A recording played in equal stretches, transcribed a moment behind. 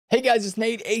Hey guys, it's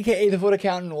Nate, aka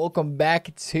TheFutAccountant. Welcome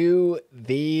back to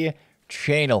the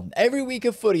channel. Every week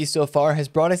of footy so far has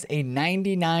brought us a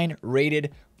 99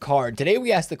 rated card. Today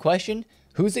we asked the question,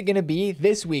 who's it going to be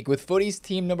this week with Footy's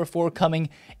team number 4 coming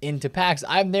into packs?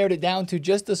 I've narrowed it down to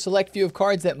just a select few of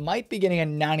cards that might be getting a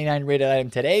 99 rated item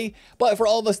today. But for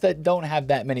all of us that don't have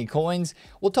that many coins,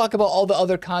 we'll talk about all the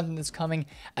other content that's coming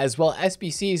as well.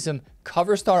 SBCs, some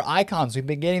cover star icons. We've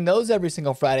been getting those every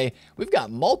single Friday. We've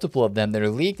got multiple of them that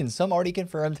are leaked and some already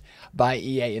confirmed by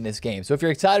EA in this game. So if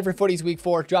you're excited for Footy's Week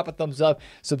 4, drop a thumbs up,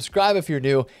 subscribe if you're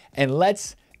new, and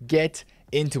let's get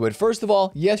into it. First of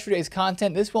all, yesterday's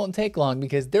content, this won't take long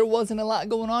because there wasn't a lot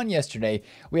going on yesterday.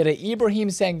 We had an Ibrahim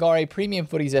Sangare Premium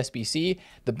Footies SBC.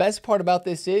 The best part about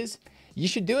this is you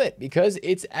should do it because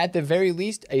it's at the very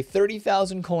least a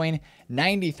 30,000 coin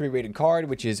 93 rated card,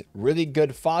 which is really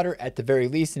good fodder at the very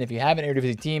least. And if you have an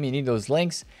Eredivisie team, you need those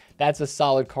links. That's a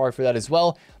solid card for that as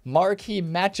well. Marquee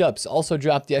matchups also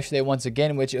dropped yesterday once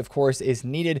again, which of course is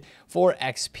needed for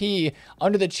XP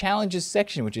under the challenges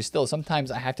section, which is still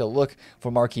sometimes I have to look for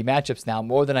marquee matchups now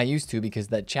more than I used to because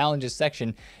that challenges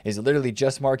section is literally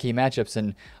just marquee matchups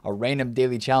and a random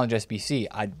daily challenge SBC.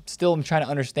 I still am trying to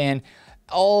understand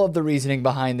all of the reasoning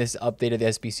behind this update of the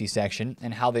SBC section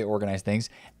and how they organize things.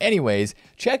 Anyways,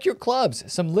 check your clubs.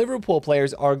 Some Liverpool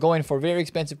players are going for very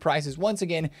expensive prices once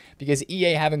again because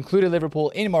EA have included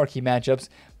Liverpool in marquee matchups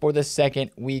for the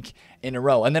second week in a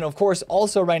row. And then, of course,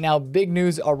 also right now, big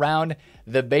news around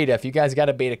the beta. If you guys got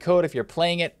a beta code, if you're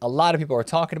playing it, a lot of people are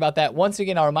talking about that. Once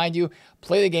again, I'll remind you,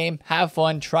 play the game, have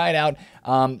fun, try it out.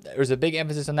 There's a big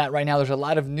emphasis on that right now. There's a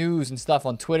lot of news and stuff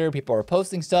on Twitter. People are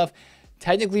posting stuff.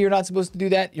 Technically, you're not supposed to do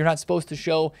that. You're not supposed to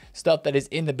show stuff that is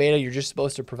in the beta. You're just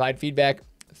supposed to provide feedback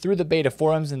through the beta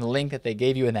forums and the link that they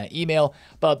gave you in that email.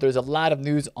 But there's a lot of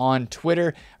news on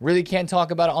Twitter. Really can't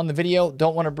talk about it on the video.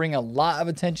 Don't want to bring a lot of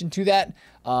attention to that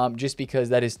just because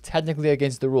that is technically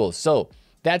against the rules. So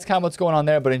that's kind of what's going on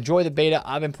there. But enjoy the beta.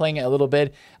 I've been playing it a little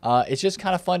bit. It's just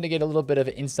kind of fun to get a little bit of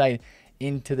insight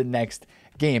into the next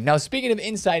game. Now, speaking of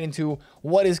insight into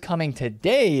what is coming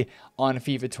today on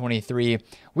FIFA 23,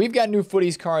 we've got new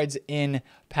Footies cards in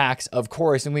packs, of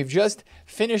course, and we've just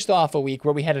finished off a week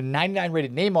where we had a 99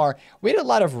 rated Neymar. We had a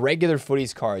lot of regular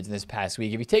Footies cards in this past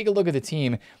week. If you take a look at the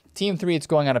team 3, it's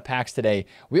going out of packs today.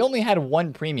 We only had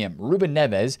one premium, Ruben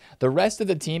Neves. The rest of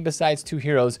the team, besides 2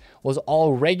 heroes, was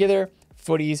all regular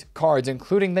Footies cards,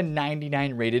 including the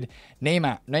 99 rated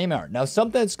Neymar. Now,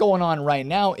 something that's going on right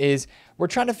now is we're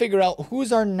trying to figure out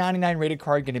who's our 99 rated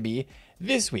card going to be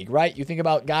this week, right? You think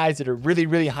about guys that are really,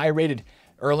 really high rated,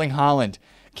 Erling Haaland,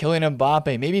 Kylian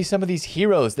Mbappe, maybe some of these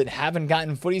heroes that haven't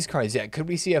gotten Footies cards yet. Could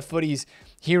we see a Footies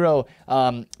hero,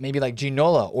 maybe like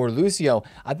Ginola or Lucio?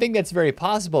 I think that's very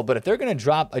possible, but if they're going to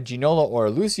drop a Ginola or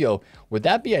a Lucio, would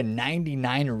that be a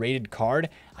 99 rated card?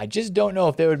 I just don't know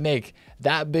if they would make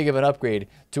that big of an upgrade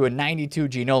to a 92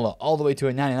 Ginola all the way to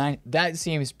a 99. That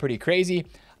seems pretty crazy.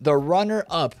 The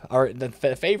runner-up, or the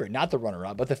favorite, not the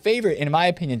runner-up, but the favorite, in my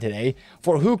opinion today,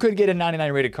 for who could get a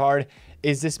 99 rated card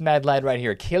is this mad lad right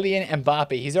here, Kylian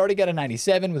Mbappe. He's already got a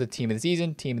 97 with a Team of the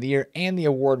Season, Team of the Year, and the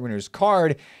Award Winners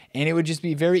card, and it would just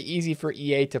be very easy for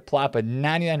EA to plop a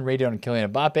 99 rated on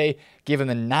Kylian Mbappe, give him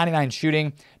the 99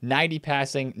 shooting, 90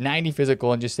 passing, 90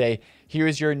 physical, and just say,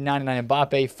 here's your 99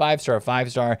 Mbappe,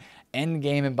 5-star,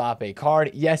 endgame Mbappe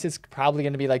card. Yes, it's probably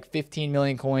going to be like 15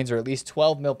 million coins or at least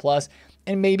 12 mil plus,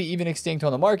 and maybe even extinct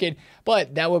on the market,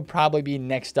 but that would probably be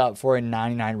next up for a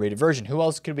 99 rated version. Who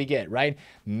else could we get, right?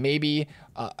 Maybe,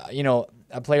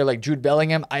 a player like Jude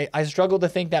Bellingham. I struggle to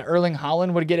think that Erling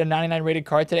Haaland would get a 99 rated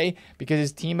card today because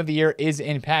his Team of the Year is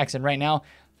in packs, and right now,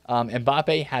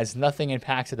 Mbappe has nothing in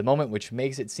packs at the moment, which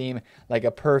makes it seem like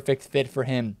a perfect fit for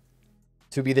him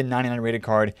to be the 99 rated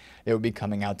card that would be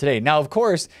coming out today. Now, of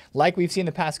course, like we've seen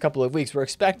the past couple of weeks, we're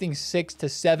expecting 6 to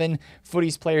 7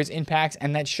 Footies players in packs,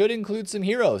 and that should include some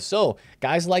heroes. So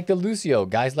guys like the Lucio,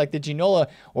 guys like the Ginola,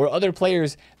 or other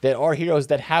players that are heroes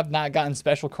that have not gotten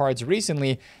special cards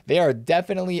recently, they are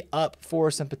definitely up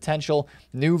for some potential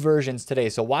new versions today.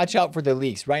 So watch out for the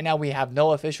leaks. Right now, we have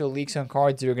no official leaks on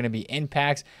cards that are going to be in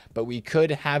packs, but we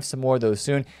could have some more of those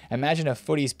soon. Imagine a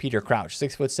Footies Peter Crouch,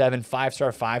 6'7",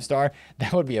 5-star.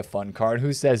 That would be a fun card.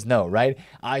 Who says no, right?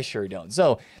 I sure don't.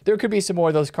 So there could be some more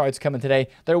of those cards coming today.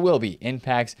 There will be in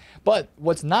packs. But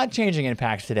what's not changing in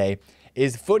packs today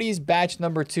is Footies batch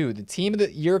number 2. The Team of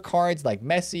the Year cards like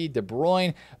Messi, De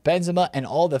Bruyne, Benzema, and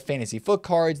all the fantasy foot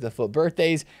cards, the foot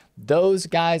birthdays. those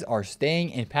guys are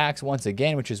staying in packs once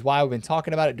again, which is why we've been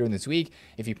talking about it during this week.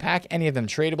 If you pack any of them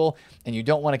tradable and you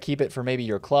don't want to keep it for maybe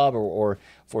your club or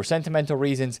for sentimental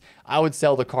reasons, I would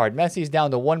sell the card. Messi's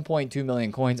down to 1.2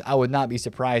 million coins. I would not be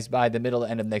surprised by the middle to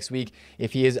end of next week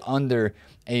if he is under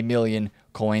a million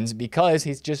coins, because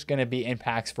he's just going to be in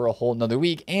packs for a whole nother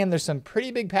week. And there's some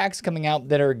pretty big packs coming out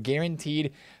that are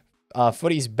guaranteed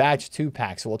FUTTIES batch 2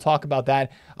 packs. So we'll talk about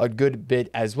that a good bit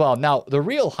as well. Now, the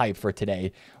real hype for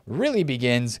today really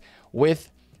begins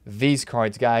with these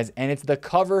cards, guys, and it's the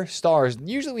cover stars.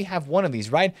 Usually we have one of these,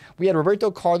 right? We had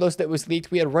Roberto Carlos that was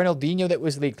leaked. We had Ronaldinho that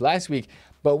was leaked last week,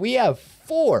 but we have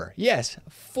 4, yes,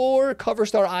 4 cover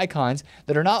star icons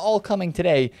that are not all coming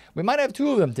today. We might have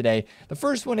 2 of them today. The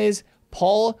first one is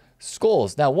Paul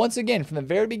Scholes. Now, once again, from the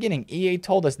very beginning, EA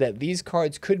told us that these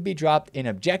cards could be dropped in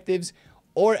objectives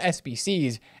or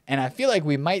SBCs, and I feel like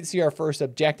we might see our first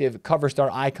objective cover star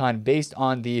icon based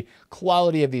on the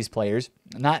quality of these players.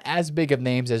 Not as big of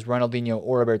names as Ronaldinho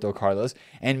or Roberto Carlos,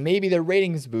 and maybe the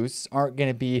ratings boosts aren't going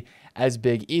to be as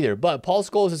big either. But Paul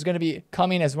Scholes is going to be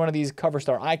coming as one of these cover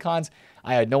star icons.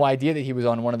 I had no idea that he was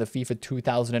on one of the FIFA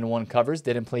 2001 covers.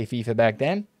 Didn't play FIFA back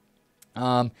then.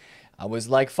 I was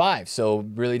like 5, so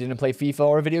really didn't play FIFA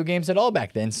or video games at all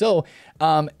back then. So,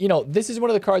 you know, this is one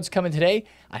of the cards coming today.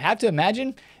 I have to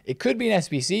imagine it could be an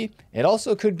SBC. It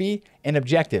also could be an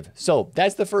objective. So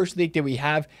that's the first leak that we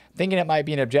have. Thinking it might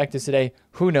be an objective today.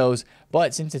 Who knows?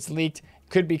 But since it's leaked,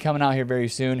 could be coming out here very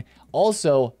soon.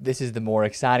 Also, this is the more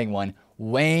exciting one.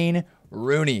 Wayne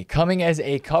Rooney coming as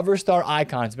a cover star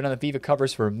icon. It's been on the FIFA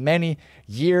covers for many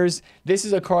years. This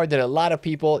is a card that a lot of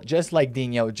people, just like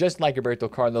Dino, just like Roberto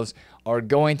Carlos, are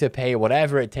going to pay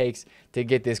whatever it takes to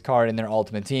get this card in their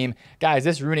ultimate team. Guys,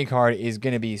 this Rooney card is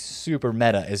going to be super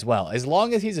meta as well. As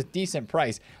long as he's a decent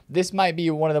price, this might be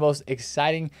one of the most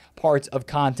exciting parts of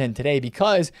content today,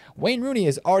 because Wayne Rooney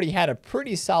has already had a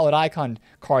pretty solid icon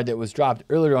card that was dropped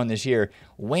earlier on this year.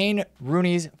 Wayne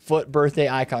Rooney's foot birthday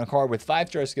icon card with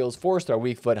 5-star skills, 4-star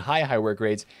weak foot, high work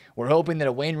rates. We're hoping that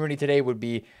a Wayne Rooney today would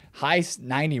be high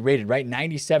 90 rated, right?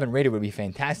 97 rated would be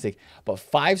fantastic. But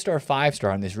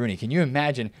 5-star on this Rooney. Can you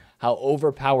imagine how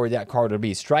overpowered that card would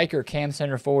be? Striker, cam,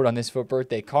 center forward on this foot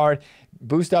birthday card.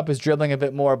 Boost up his dribbling a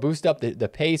bit more. Boost up the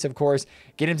pace, of course.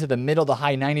 Get into the middle to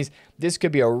high 90s. This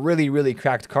could be a really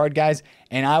cracked card, guys.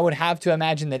 And I would have to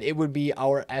imagine that it would be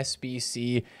our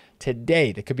SBC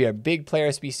today. That could be a big player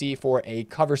SBC for a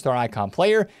cover star icon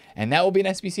player, and that will be an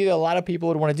SBC that a lot of people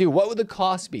would want to do. What would the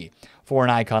cost be for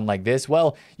an icon like this?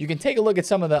 Well, you can take a look at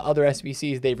some of the other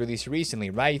SBCs they've released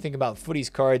recently, right? You think about FUTTIES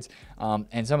cards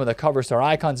and some of the cover star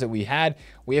icons that we have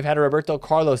had a Roberto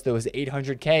Carlos that was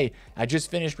 800K. I just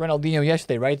finished Ronaldinho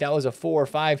yesterday, right? That was a 4 or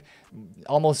 5,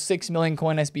 almost 6 million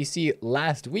coin SBC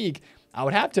last week. I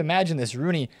would have to imagine this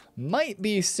Rooney might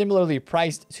be similarly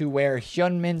priced to where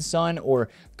Heung-min Son or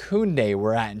Koundé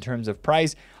were at in terms of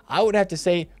price. I would have to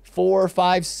say 4,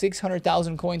 5,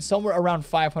 600,000 coins, somewhere around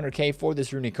 500K for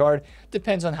this Rooney card.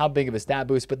 Depends on how big of a stat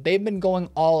boost, but they've been going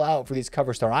all out for these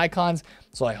cover star icons,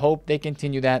 so I hope they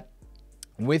continue that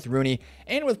with Rooney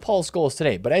and with Paul Scholes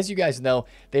today. But as you guys know,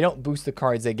 they don't boost the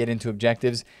cards that get into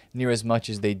objectives near as much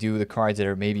as they do the cards that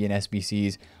are maybe in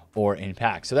SBCs or in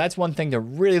packs. So that's one thing to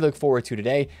really look forward to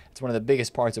today. It's one of the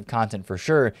biggest parts of content for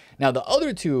sure. Now, the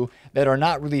other 2 that are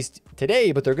not released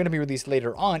today, but they're going to be released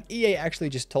later on, EA actually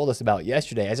just told us about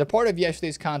yesterday. As a part of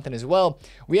yesterday's content as well,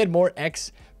 we had more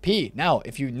XP. Now,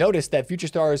 if you notice that Future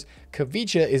Stars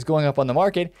Kavicha is going up on the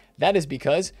market, that is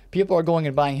because people are going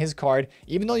and buying his card,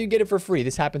 even though you get it for free.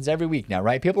 This happens every week now,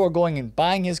 right? People are going and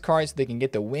buying his card so they can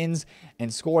get the wins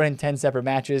and score in 10 separate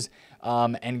matches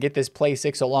and get this play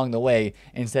 6 along the way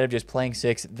instead of just playing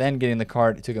 6, then getting the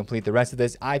card to complete the rest of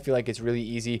this. I feel like it's really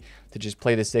easy to just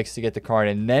play the 6 to get the card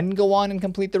and then go on and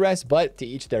complete the rest, but to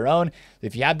each their own.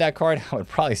 If you have that card, I would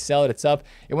probably sell it. It's up.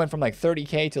 It went from like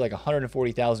 30K to like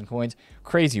 140,000 coins.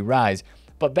 Crazy rise.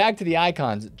 But back to the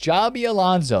icons, Xabi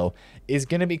Alonso is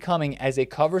going to be coming as a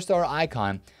cover star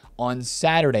icon on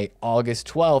Saturday, August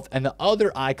 12th. And the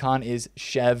other icon is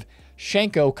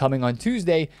Shevchenko coming on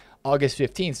Tuesday, August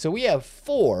 15th. So we have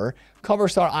 4 cover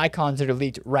star icons that are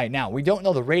leaked right now. We don't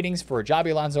know the ratings for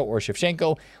Xabi Alonso or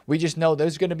Shevchenko. We just know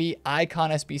there's going to be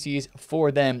icon SBCs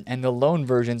for them, and the loan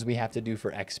versions we have to do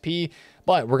for XP.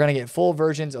 But we're going to get full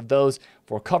versions of those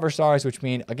for cover stars, which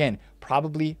mean, again,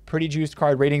 probably pretty juiced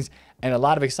card ratings and a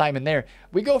lot of excitement there.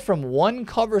 We go from 1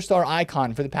 cover star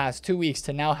icon for the past 2 weeks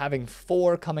to now having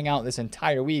 4 coming out this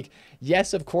entire week.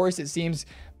 Yes, of course, it seems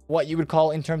what you would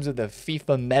call in terms of the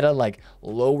FIFA meta, like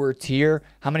lower tier.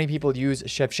 How many people use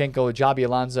Shevchenko, Xabi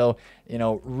Alonso, you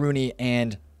know, Rooney,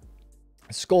 and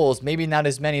skulls, maybe not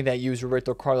as many that use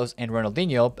Roberto Carlos and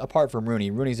Ronaldinho, apart from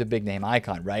Rooney. Rooney's a big name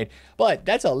icon, right? But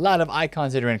that's a lot of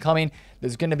icons that are incoming.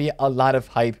 There's going to be a lot of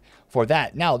hype for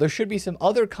that. Now, there should be some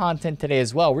other content today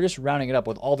as well. We're just rounding it up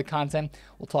with all the content.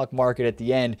 We'll talk market at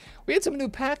the end. We had some new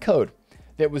pack code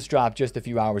that was dropped just a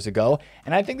few hours ago,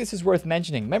 and I think this is worth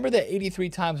mentioning. Remember the 83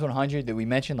 times 100 that we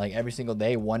mentioned like every single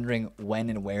day, wondering when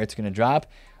and where it's going to drop?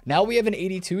 Now we have an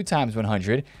 82 times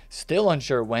 100, still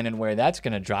unsure when and where that's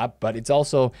going to drop, but it's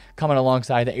also coming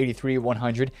alongside the 83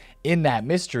 100 in that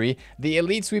mystery. The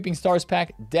Elite Sweeping Stars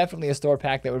pack, definitely a store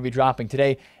pack that would be dropping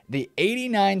today. The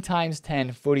 89 times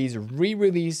 10 Footies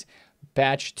re-release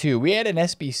batch 2. We had an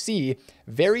SBC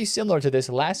very similar to this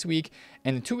last week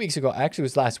and 2 weeks ago. Actually, it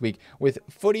was last week with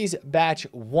Footies batch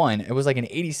 1. It was like an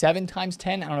 87 times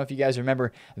 10. I don't know if you guys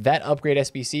remember that upgrade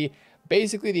SBC.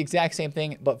 Basically the exact same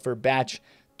thing, but for batch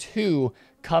 2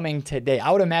 coming today.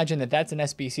 I would imagine that that's an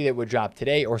SBC that would drop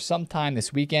today or sometime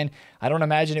this weekend. I don't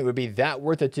imagine it would be that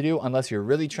worth it to do unless you're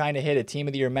really trying to hit a Team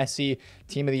of the Year Messi,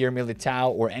 Team of the Year Militao,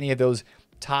 or any of those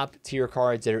top tier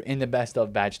cards that are in the best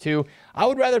of batch 2. I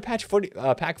would rather pack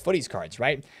Footies cards,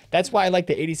 right? That's why I like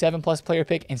the 87 plus player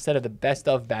pick instead of the best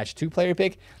of batch 2 player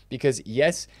pick, because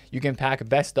yes, you can pack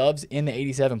best ofs in the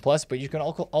 87 plus, but you can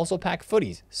also pack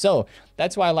Footies. So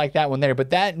that's why I like that one there.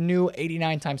 But that new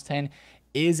 89 times 10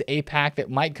 is a pack that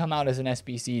might come out as an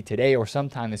SBC today or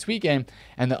sometime this weekend.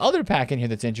 And the other pack in here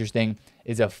that's interesting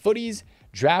is a Footies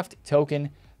draft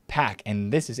token pack.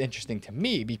 And this is interesting to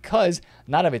me because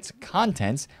not of its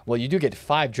contents, well, you do get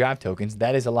 5 draft tokens.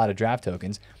 That is a lot of draft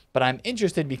tokens. But I'm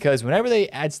interested because whenever they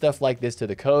add stuff like this to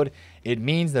the code, it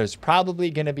means there's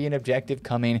probably going to be an objective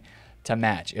coming to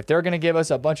match. If they're going to give us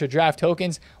a bunch of draft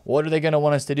tokens, what are they going to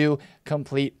want us to do?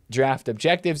 Complete draft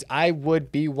objectives. I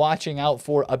would be watching out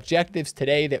for objectives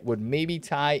today that would maybe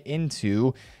tie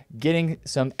into getting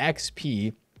some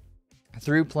XP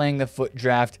through playing the FUT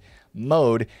draft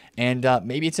mode, and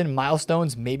maybe it's in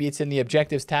milestones, maybe it's in the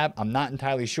objectives tab. I'm not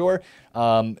entirely sure.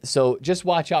 So just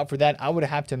watch out for that. I would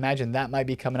have to imagine that might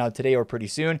be coming out today or pretty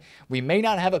soon. We may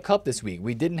not have a cup this week.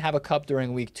 We didn't have a cup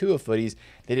during week 2 of Footies.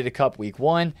 They did a cup week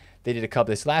 1. They did a cup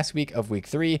this last week of week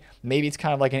 3. Maybe it's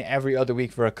kind of like an every other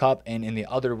week for a cup, and in the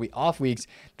other off weeks,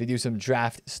 they do some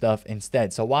draft stuff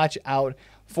instead. So watch out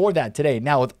for that today.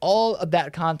 Now, with all of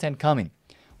that content coming,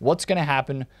 what's going to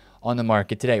happen on the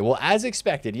market today? Well, as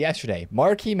expected yesterday,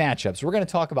 marquee matchups. We're going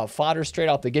to talk about fodder straight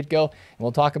off the get-go, and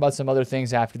we'll talk about some other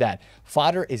things after that.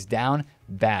 Fodder is down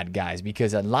bad, guys,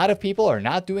 because a lot of people are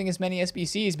not doing as many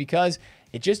SBCs because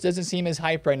it just doesn't seem as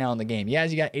hype right now in the game. Yeah,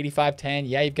 you got 85-10.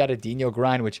 Yeah, you've got a Dino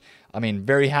grind, which, I mean,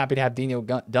 very happy to have Dino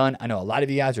done. I know a lot of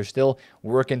you guys are still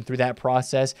working through that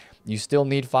process. You still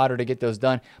need fodder to get those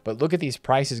done. But look at these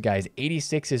prices, guys.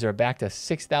 86s are back to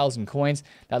 6,000 coins.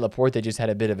 That Laporte just had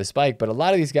a bit of a spike. But a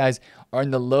lot of these guys are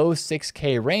in the low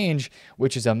 6K range,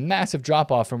 which is a massive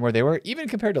drop-off from where they were, even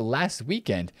compared to last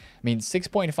weekend. I mean,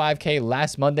 6.5K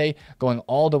last Monday, going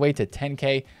all the way to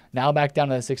 10K. Now back down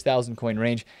to the 6,000 coin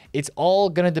range. It's all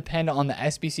going to depend on the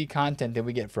SBC content that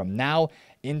we get from now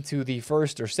into the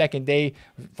first or second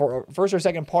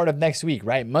part of next week,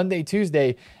 right? Monday,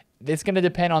 Tuesday. It's going to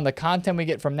depend on the content we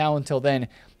get from now until then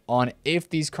on if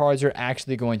these cards are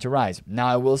actually going to rise. Now,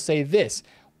 I will say this.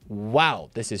 Wow,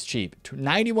 this is cheap.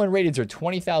 91 rateds are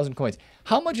 20,000 coins.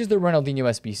 How much is the Ronaldinho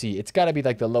SBC? It's got to be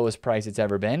like the lowest price it's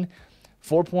ever been.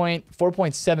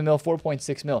 4.7 mil,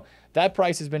 4.6 mil. That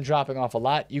price has been dropping off a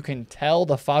lot. You can tell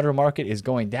the fodder market is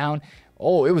going down.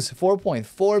 Oh, it was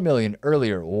 4.4 million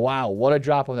earlier. Wow, what a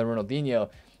drop on the Ronaldinho.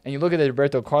 And you look at the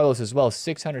Roberto Carlos as well,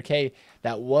 600K.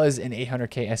 That was an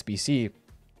 800K SBC.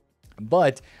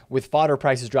 But with fodder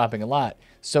prices dropping a lot,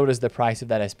 so does the price of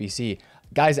that SBC.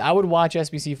 Guys, I would watch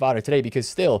SBC fodder today because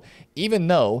still, even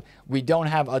though we don't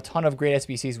have a ton of great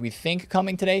SBCs we think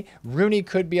coming today, Rooney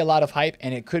could be a lot of hype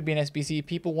and it could be an SBC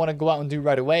people want to go out and do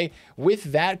right away.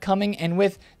 With that coming and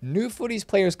with new Footies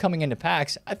players coming into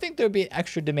packs, I think there'll be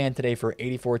extra demand today for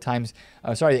 84 times,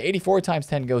 the 84 times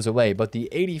 10 goes away, but the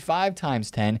 85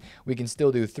 times 10, we can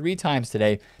still do 3 times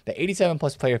today. The 87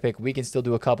 plus player pick, we can still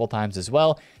do a couple times as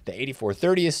well. The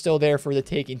 8430 is still there for the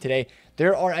taking today.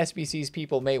 There are SBCs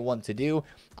people may want to do.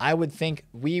 I would think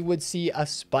we would see a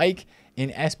spike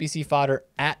in SBC fodder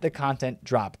at the content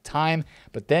drop time.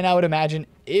 But then I would imagine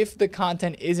if the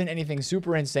content isn't anything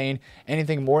super insane,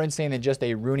 anything more insane than just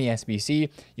a Rooney SBC,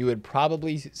 you would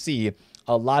probably see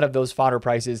a lot of those fodder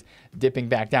prices dipping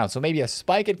back down. So maybe a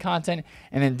spike at content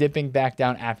and then dipping back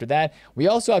down after that. We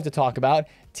also have to talk about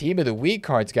Team of the Week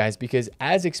cards, guys, because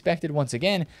as expected, once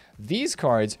again, these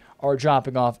cards are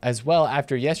dropping off as well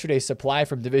after yesterday's supply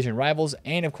from division rivals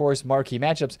and, of course, marquee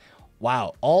matchups.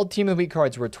 Wow, all Team of the Week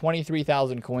cards were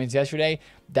 23,000 coins yesterday.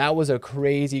 That was a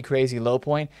crazy, crazy low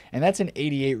point, and that's an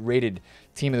 88 rated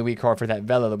Team of the Week card for that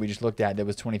Vela that we just looked at that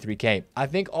was 23K. I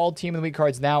think all Team of the Week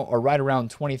cards now are right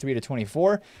around 23 to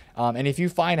 24, and if you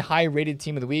find high rated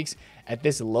Team of the Weeks at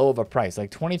this low of a price, like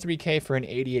 23K for an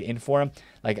 88 Inform,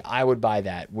 like I would buy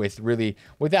that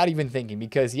without even thinking,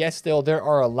 because yes, still there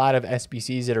are a lot of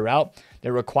SBCs that are out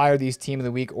that require these Team of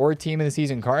the Week or Team of the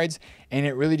Season cards, and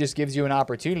it really just gives you an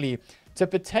opportunity to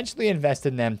potentially invest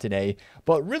in them today.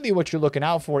 But really what you're looking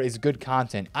out for is good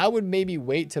content. I would maybe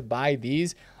wait to buy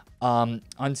these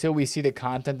until we see the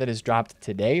content that is dropped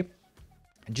today.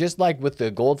 Just like with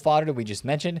the gold fodder that we just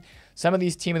mentioned, some of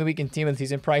these Team of the Week and Team of the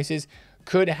Season prices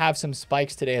could have some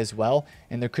spikes today as well,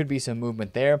 and there could be some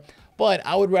movement there. But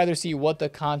I would rather see what the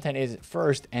content is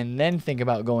first and then think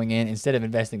about going in instead of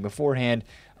investing beforehand,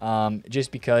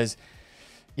 just because,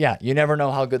 yeah, you never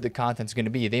know how good the content's going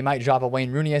to be. They might drop a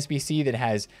Wayne Rooney SBC that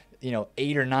has,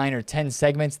 8 or 9 or 10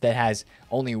 segments that has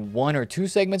only 1 or 2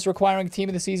 segments requiring Team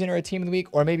of the Season or a Team of the Week,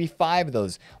 or maybe 5 of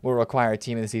those will require a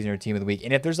Team of the Season or a Team of the Week.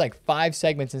 And if there's like 5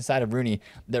 segments inside of Rooney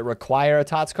that require a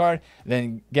TOTS card,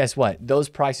 then guess what? Those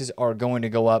prices are going to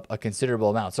go up a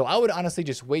considerable amount. So I would honestly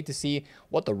just wait to see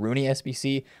what the Rooney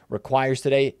SBC requires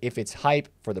today, if it's hype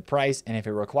for the price, and if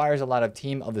it requires a lot of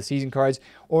Team of the Season cards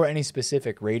or any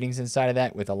specific ratings inside of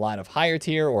that with a lot of higher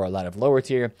tier or a lot of lower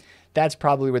tier. That's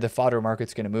probably where the fodder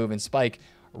market's going to move and spike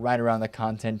right around the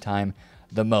content time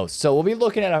the most. So we'll be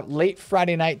looking at a late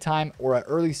Friday night time or an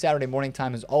early Saturday morning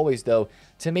time as always, though,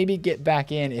 to maybe get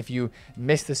back in if you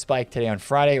missed the spike today on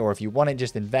Friday, or if you want to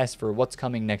just invest for what's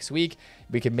coming next week.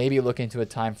 We could maybe look into a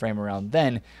time frame around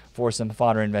then for some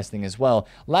fodder investing as well.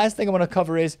 Last thing I want to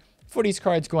cover is Footies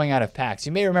cards going out of packs.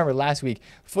 You may remember last week,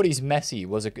 Footies Messi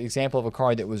was an example of a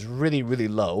card that was really, really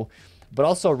low, but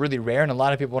also really rare, and a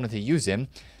lot of people wanted to use him.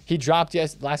 He dropped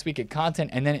last week at content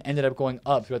and then ended up going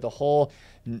up throughout the whole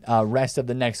rest of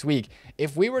the next week.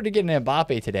 If we were to get an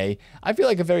Mbappe today, I feel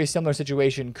like a very similar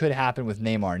situation could happen with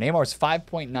Neymar. Neymar's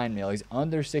 5.9 mil. He's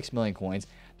under 6 million coins.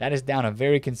 That is down a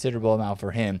very considerable amount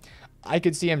for him. I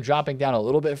could see him dropping down a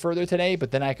little bit further today,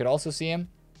 but then I could also see him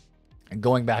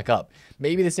going back up.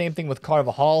 Maybe the same thing with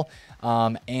Carvajal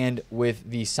and with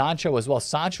the Sancho as well.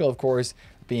 Sancho, of course,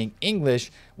 being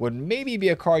English, would maybe be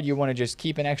a card you want to just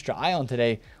keep an extra eye on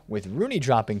today. With Rooney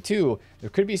dropping too, there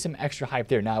could be some extra hype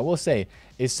there. Now, I will say,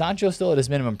 is Sancho still at his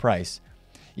minimum price?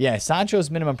 Yeah,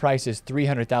 Sancho's minimum price is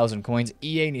 300,000 coins.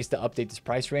 EA needs to update this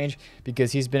price range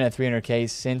because he's been at 300K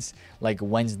since like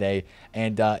Wednesday,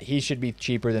 and he should be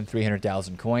cheaper than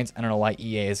 300,000 coins. I don't know why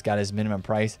EA has got his minimum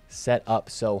price set up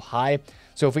so high.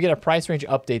 So if we get a price range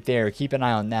update there, keep an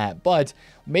eye on that. But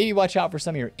maybe watch out for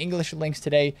some of your English links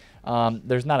today.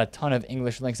 There's not a ton of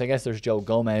English links. I guess there's Joe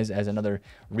Gomez as another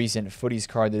recent Footies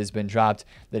card that has been dropped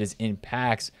that is in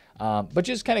packs. But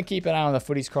just kind of keep an eye on the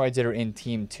Footies cards that are in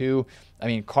Team 2. I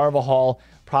mean, Carvajal,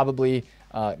 probably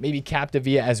maybe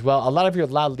Capdevia as well. A lot of your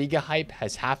La Liga hype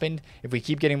has happened. If we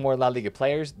keep getting more La Liga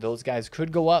players, those guys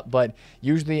could go up. But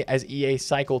usually as EA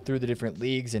cycle through the different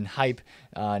leagues and hype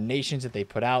nations that they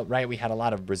put out, right? We had a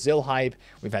lot of Brazil hype.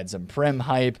 We've had some Prem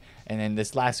hype. And then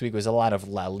this last week was a lot of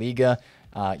La Liga.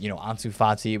 Ansu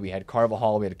Fati. We had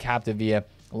Carvajal. We had Capdevia.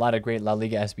 A lot of great La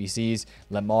Liga SBCs,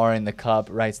 Lemar in the cup,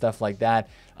 right? Stuff like that.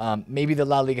 Maybe the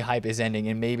La Liga hype is ending,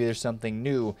 and maybe there's something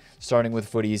new starting with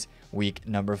Footies week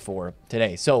number 4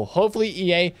 today. So hopefully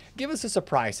EA, give us a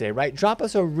surprise today, right? Drop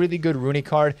us a really good Rooney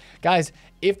card. Guys,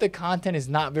 if the content is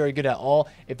not very good at all,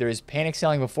 if there is panic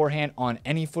selling beforehand on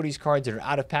any Footies cards that are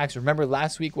out of packs, remember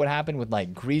last week what happened with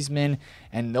like Griezmann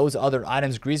and those other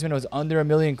items. Griezmann was under 1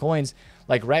 million coins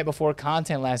like right before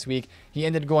content last week. He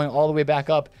ended going all the way back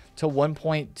up to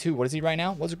 1.2. What is he right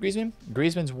now? What's it, Griezmann?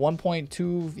 Griezmann's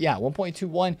 1.2, yeah,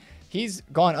 1.21. He's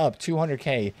gone up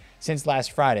 200K since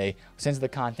last Friday, since the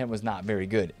content was not very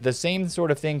good. The same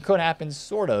sort of thing could happen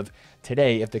sort of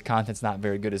today if the content's not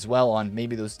very good as well on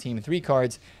maybe those Team 3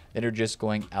 cards that are just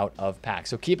going out of pack.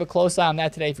 So keep a close eye on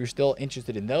that today if you're still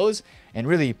interested in those. And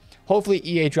really, hopefully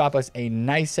EA drop us a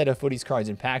nice set of Footies cards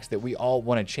and packs that we all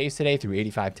want to chase today through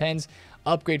 8510s,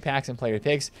 upgrade packs and player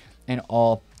picks, and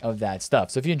all of that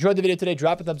stuff. So if you enjoyed the video today,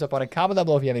 drop a thumbs up on it, comment down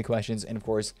below if you have any questions, and of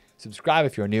course, subscribe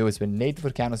if you're new. It's been Nate the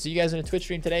FutAccountant. I'll see you guys in a Twitch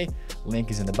stream today. Link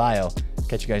is in the bio.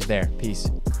 Catch you guys there. Peace.